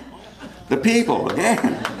 Oh, the people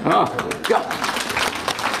again. Oh, God.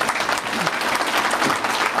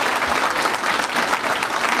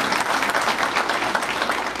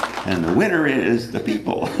 And the winner is the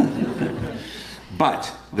people.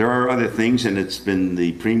 But there are other things, and it's been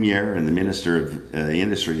the Premier and the Minister of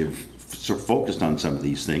Industry have sort of focused on some of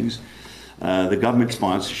these things. The government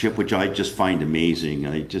sponsorship, which I just find amazing.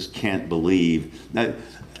 I just can't believe. Now,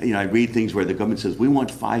 you know, I read things where the government says, we want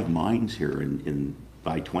 5 mines here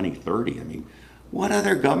by 2030. I mean, what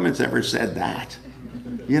other government's ever said that?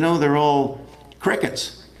 You know, they're all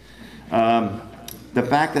crickets. The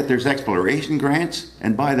fact that there's exploration grants,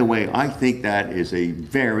 and by the way, I think that is a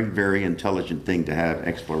very, very intelligent thing to have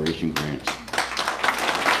exploration grants.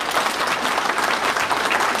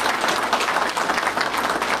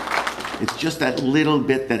 It's just that little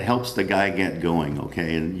bit that helps the guy get going,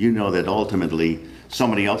 okay? And you know that ultimately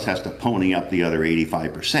somebody else has to pony up the other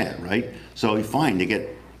 85%, right? So fine, you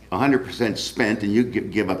get 100% spent and you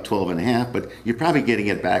give up 12.5, but you're probably getting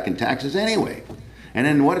it back in taxes anyway. And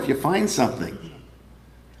then what if you find something?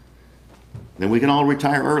 Then we can all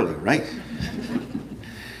retire early, right?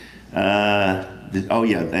 Oh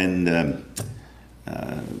yeah, and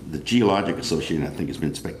the Geologic Association, I think, has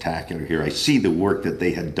been spectacular here. I see the work that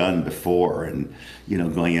they had done before, and you know,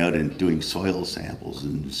 going out and doing soil samples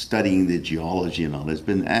and studying the geology and all. It's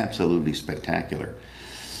been absolutely spectacular.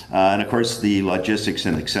 And of course, the logistics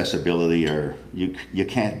and accessibility are, you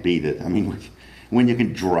can't beat it. I mean, when you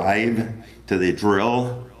can drive to the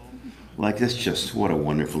drill, like, that's just, what a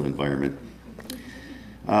wonderful environment.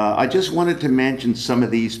 I just wanted to mention some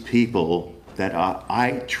of these people that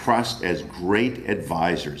I trust as great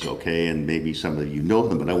advisors, okay? And maybe some of you know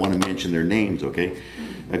them, but I want to mention their names, okay?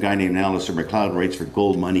 A guy named Alistair McLeod writes for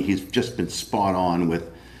Gold Money. He's just been spot on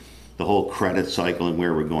with the whole credit cycle and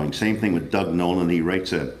where we're going. Same thing with Doug Nolan. He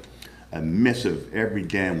writes a missive every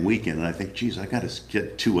damn weekend, and I think, geez, I got to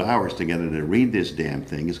get 2 hours together to read this damn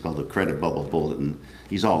thing. It's called the Credit Bubble Bulletin.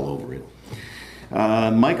 He's all over it.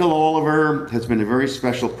 Michael Oliver has been a very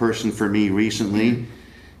special person for me recently.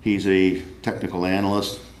 He's a technical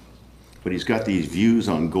analyst, but he's got these views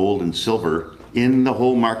on gold and silver in the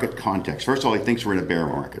whole market context. First of all, he thinks we're in a bear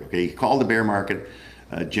market, okay? He called the bear market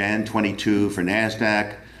Jan 22 for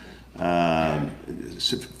NASDAQ,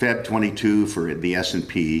 Feb 22 for the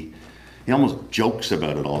S&P. He almost jokes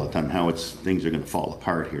about it all the time, how things are going to fall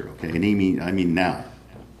apart here, okay? And I mean now.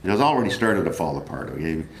 It has already started to fall apart,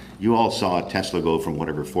 okay? You all saw Tesla go from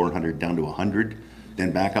whatever, 400 down to 100,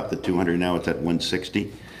 then back up to 200, now it's at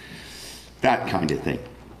 160. That kind of thing.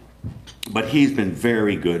 But he's been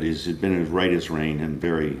very good. He's been as right as rain, and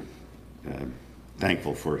very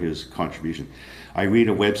thankful for his contribution. I read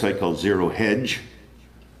a website called Zero Hedge.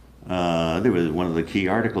 There was one of the key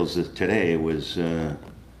articles today was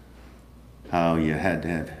how you had to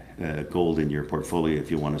have gold in your portfolio if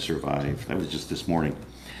you want to survive. That was just this morning.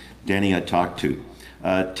 Danny I talked to.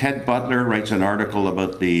 Ted Butler writes an article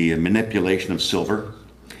about the manipulation of silver.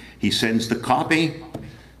 He sends the copy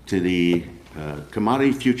to the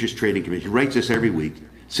Commodity Futures Trading Commission. He writes this every week.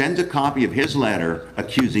 Sends a copy of his letter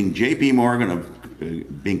accusing J.P. Morgan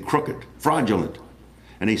of being crooked, fraudulent.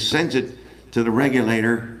 And he sends it to the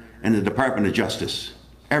regulator and the Department of Justice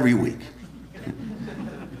every week.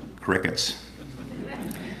 Crickets.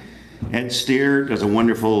 Ed Steer does a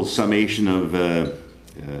wonderful summation of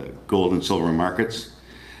gold and silver markets.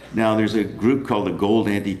 Now, there's a group called the Gold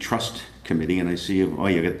Antitrust Committee, and I see, oh,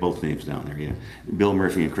 you got both names down there, yeah. Bill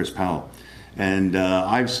Murphy and Chris Powell. And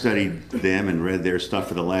I've studied them and read their stuff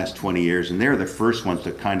for the last 20 years, and they're the first ones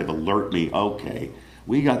to kind of alert me, okay,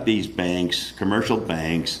 we got these banks, commercial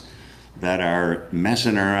banks, that are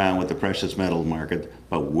messing around with the precious metal market,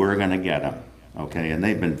 but we're going to get them, okay? And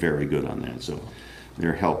they've been very good on that, so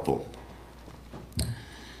they're helpful.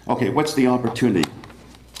 Okay, what's the opportunity?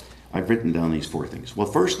 I've written down these 4 things. Well,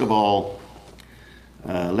 first of all,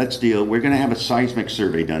 we're going to have a seismic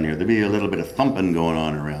survey done here. There'll be a little bit of thumping going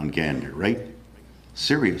on around Gander, right?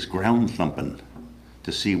 Serious ground thumping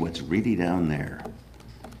to see what's really down there.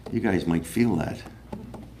 You guys might feel that.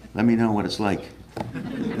 Let me know what it's like.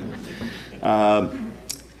 And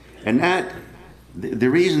the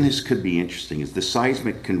reason this could be interesting is the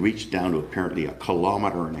seismic can reach down to apparently 1.5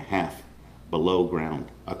 kilometers below ground.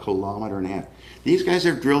 1.5 kilometers. These guys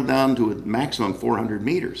have drilled down to a maximum 400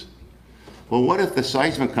 meters. Well, what if the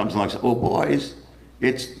seismic comes along and says, oh boys,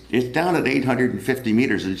 it's down at 850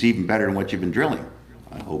 meters. It's even better than what you've been drilling.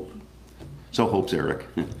 I hope. So hopes Eric.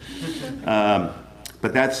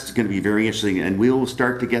 But that's going to be very interesting, and we'll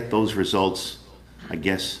start to get those results, I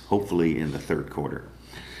guess, hopefully in the third quarter.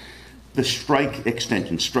 The strike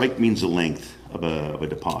extension. Strike means the length of a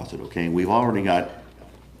deposit, okay? We've already got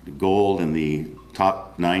gold in the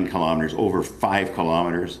top 9 kilometers, over 5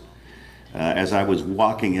 kilometers. As I was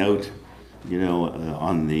walking out,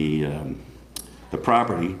 on the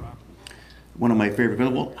property, one of my favorite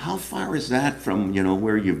people, well, how far is that from,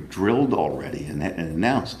 where you've drilled already and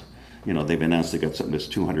announced? They've announced they got something that's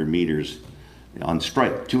 200 meters on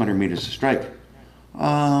strike, 200 meters to strike.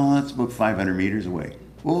 Oh, that's about 500 meters away.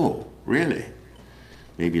 Whoa, really?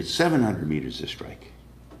 Maybe it's 700 meters to strike.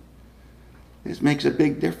 This makes a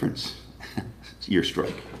big difference. Your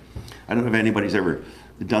strike. I don't know if anybody's ever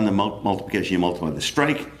done the multiplication. You multiply the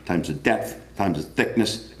strike times the depth times the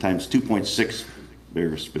thickness times 2.6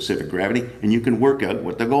 very specific gravity, and you can work out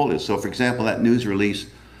what the goal is. So for example, that news release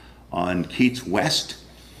on Keats West,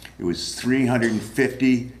 it was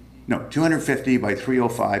 250 by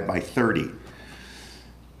 305 by 30.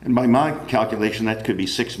 And by my calculation, that could be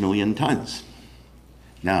 6 million tons.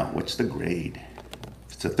 Now, what's the grade?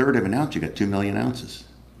 If it's 1/3 of an ounce, you got 2 million ounces.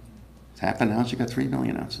 It's 1/2 an ounce, you got 3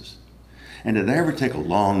 million ounces. And did it ever take a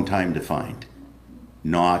long time to find?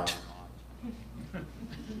 Not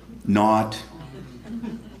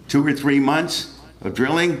 2 or 3 months of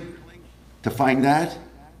drilling to find that?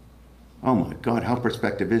 Oh my God, how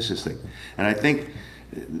prospective is this thing? And I think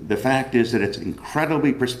the fact is that it's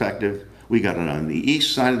incredibly prospective. We got it on the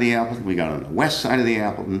east side of the Appleton, we got it on the west side of the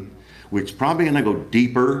Appleton, which is probably gonna go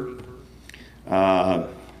deeper.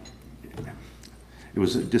 It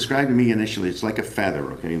was described to me initially, it's like a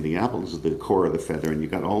feather, okay? And the apple is the core of the feather, and you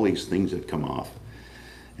got all these things that come off.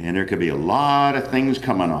 And there could be a lot of things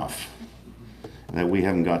coming off that we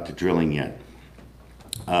haven't got to drilling yet.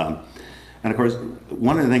 And of course,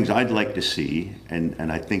 one of the things I'd like to see, and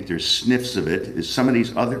I think there's sniffs of it, is some of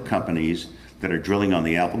these other companies that are drilling on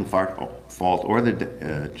the Appleton Fault or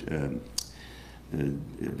the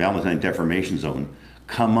Valentine Deformation Zone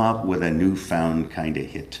come up with a newfound kind of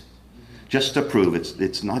hit. Just to prove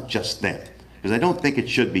it's not just them. Because I don't think it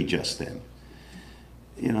should be just them.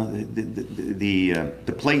 The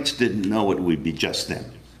plates didn't know it would be just them,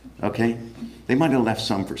 okay? They might have left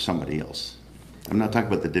some for somebody else. I'm not talking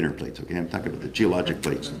about the dinner plates, okay? I'm talking about the geologic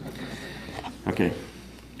plates. Okay,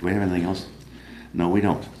 do we have anything else? No, we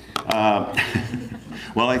don't.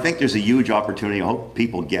 Well, I think there's a huge opportunity. I hope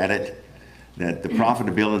people get it, that the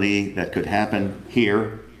profitability that could happen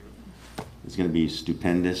here is going to be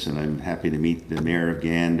stupendous, and I'm happy to meet the Mayor of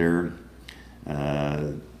Gander,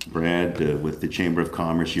 Brad, with the Chamber of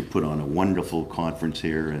Commerce. You put on a wonderful conference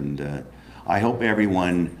here, and I hope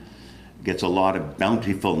everyone gets a lot of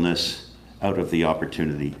bountifulness out of the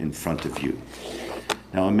opportunity in front of you.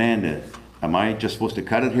 Now, Amanda, am I just supposed to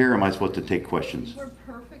cut it here, or am I supposed to take questions? We're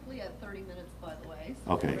perfectly at 30 minutes, by the way.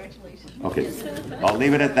 So okay. Congratulations. Okay. I'll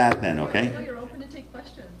leave it at that then, okay? No, you're open to take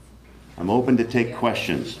questions. I'm open to take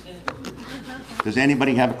questions. Does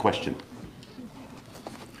anybody have a question?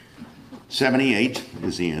 78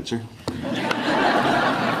 is the answer.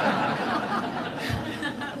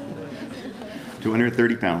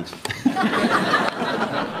 230 pounds.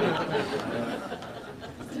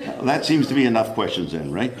 Well, that seems to be enough questions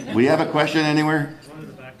then, right? We have a question anywhere?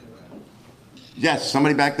 Yes,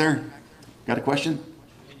 somebody back there? Got a question?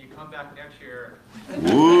 Can you come back next year?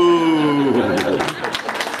 Ooh.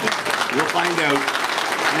 We'll find out.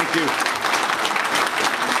 Thank you.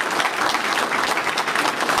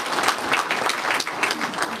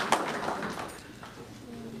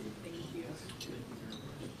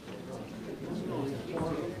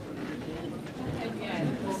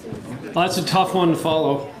 Well, that's a tough one to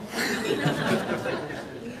follow.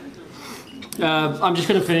 I'm just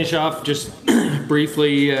going to finish off just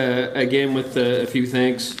briefly again with a few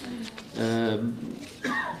thanks.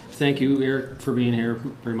 Thank you, Eric, for being here.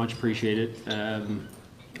 Very much appreciate it.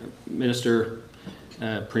 Minister,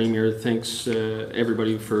 Premier, thanks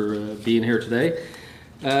everybody for being here today.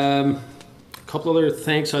 A couple other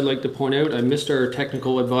thanks I'd like to point out. I missed our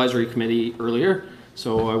technical advisory committee earlier.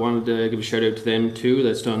 So I wanted to give a shout out to them too.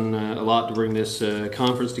 That's done a lot to bring this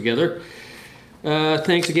conference together.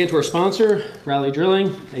 Thanks again to our sponsor, Raleigh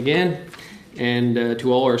Drilling, again, and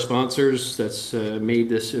to all our sponsors that's made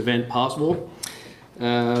this event possible.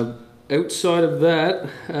 Outside of that,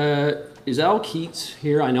 is Al Keats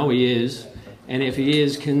here? I know he is. And if he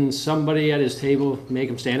is, can somebody at his table make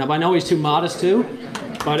him stand up? I know he's too modest to,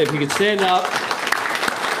 but if you could stand up.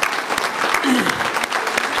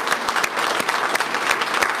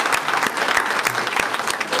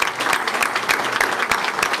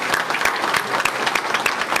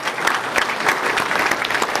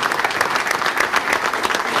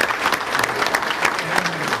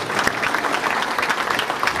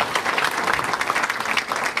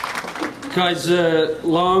 Guys,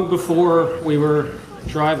 long before we were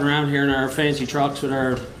driving around here in our fancy trucks with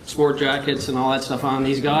our sport jackets and all that stuff on,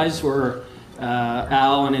 these guys were,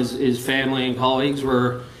 Al and his family and colleagues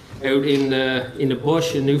were out in the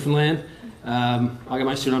bush in Newfoundland. I got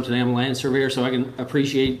my suit on today, I'm a land surveyor, so I can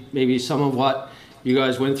appreciate maybe some of what you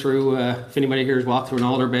guys went through. If anybody here has walked through an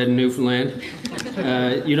alder bed in Newfoundland,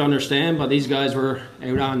 you'd understand, but these guys were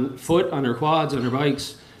out on foot, on their quads, on their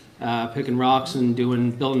bikes, picking rocks and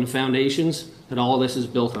building the foundations that all this is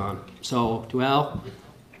built on. So to Al,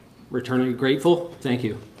 we're eternally grateful. Thank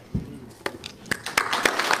you.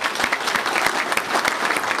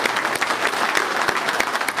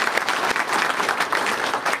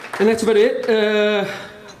 And that's about it.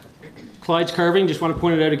 Clyde's carving, just want to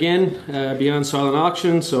point it out again, beyond silent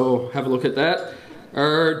auction, so have a look at that.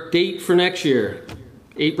 Our date for next year,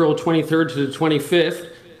 April 23rd to the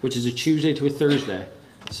 25th, which is a Tuesday to a Thursday.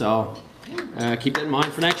 So keep that in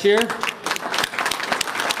mind for next year.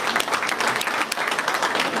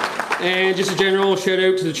 And just a general shout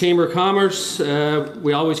out to the Chamber of Commerce.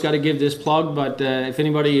 We always got to give this plug, but if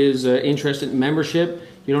anybody is interested in membership,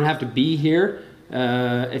 you don't have to be here.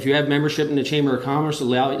 If you have membership in the Chamber of Commerce,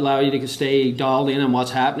 allow you to stay dialed in on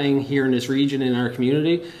what's happening here in this region, in our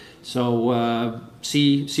community. So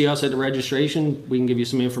see us at the registration. We can give you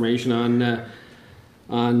some information on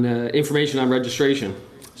registration.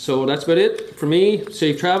 So that's about it for me.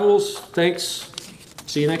 Safe travels. Thanks.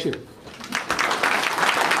 See you next year.